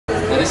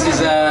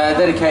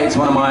dedicated to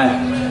one of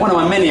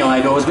my many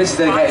idols. This is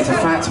dedicated to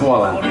Fats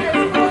Waller.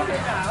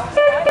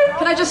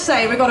 Can I just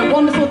say, we've got a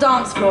wonderful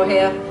dance floor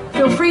here.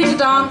 Feel free to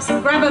dance,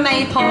 grab a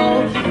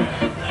maypole,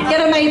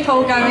 get a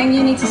maypole going.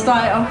 You need to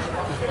start it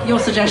off. Your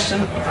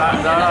suggestion. All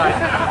right.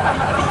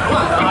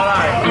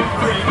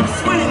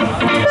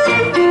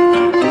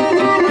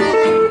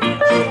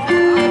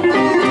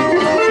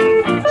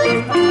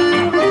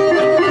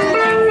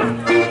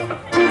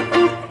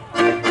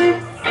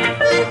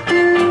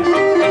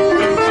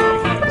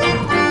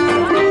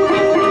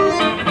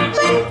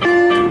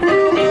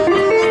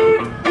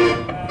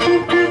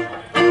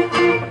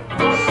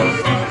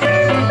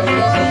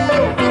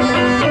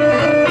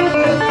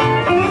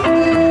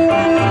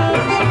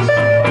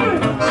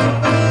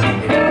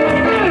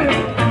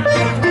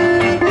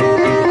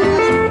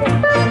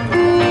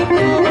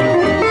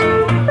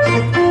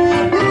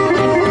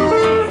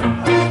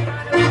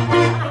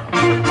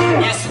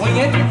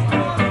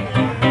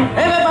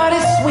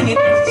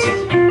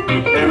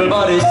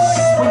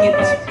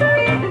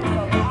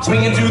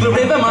 Swinging to the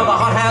rhythm of a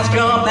hothouse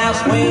jump, now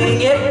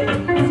swing it.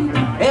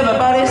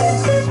 Everybody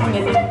swing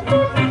it.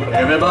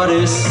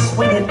 Everybody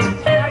swing it.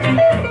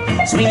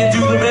 Swinging to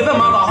the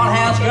rhythm of a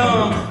hothouse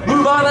jump.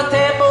 Move all the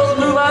tables,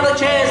 move all the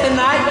chairs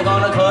tonight. We're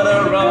gonna cut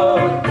a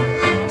rug.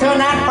 Turn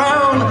that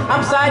frown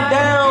upside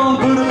down.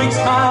 Put a big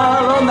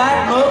smile on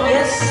that mug.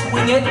 Yes,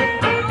 swing it.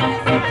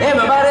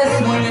 Everybody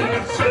swing it.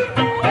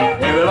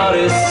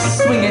 Everybody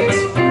swing it.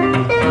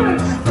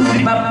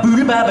 Booty bop,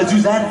 booty bop,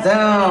 do that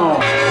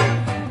down.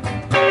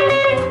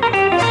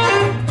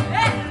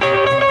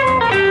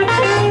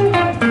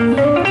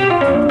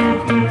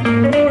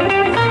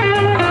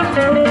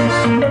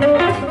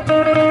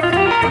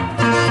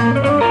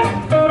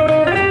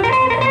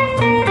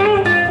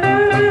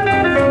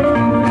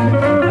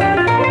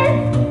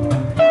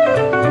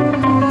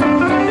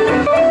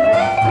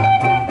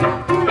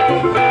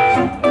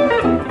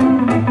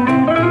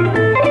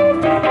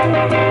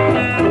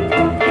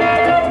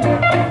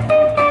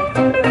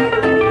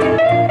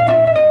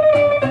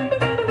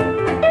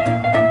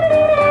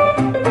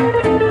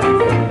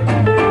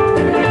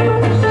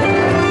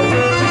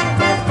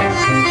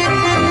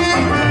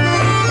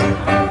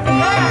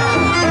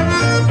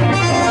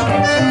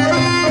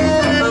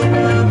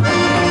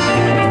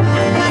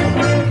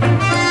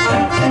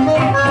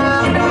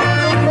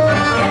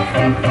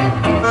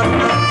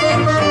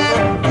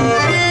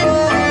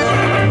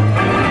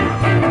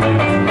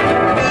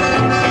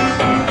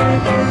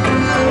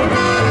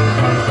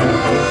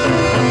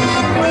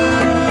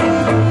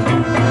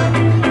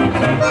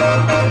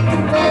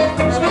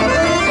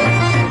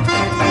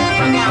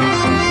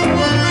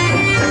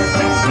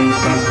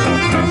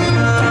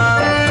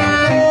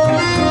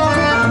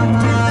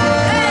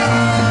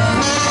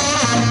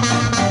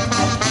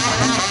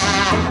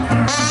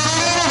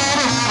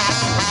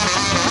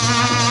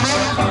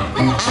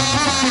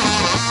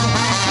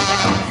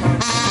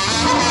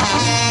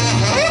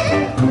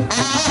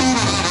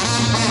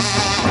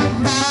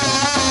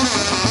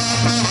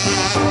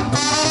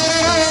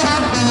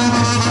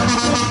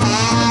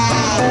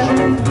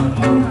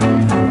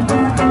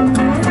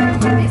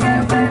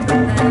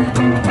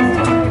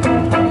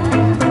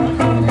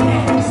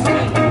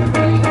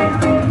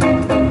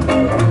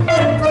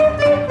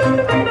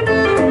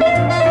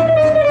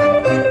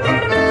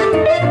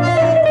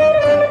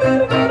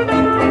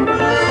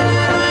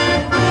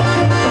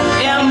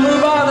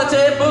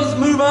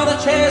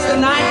 Chairs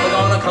tonight, we're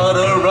gonna cut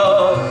a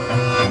rug.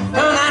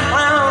 Turn that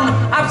round,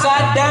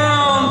 upside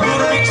down, put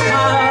a big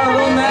smile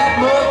on that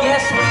mug.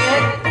 Yes, swing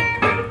it.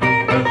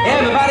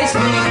 Everybody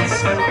swings.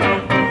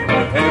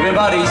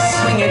 Everybody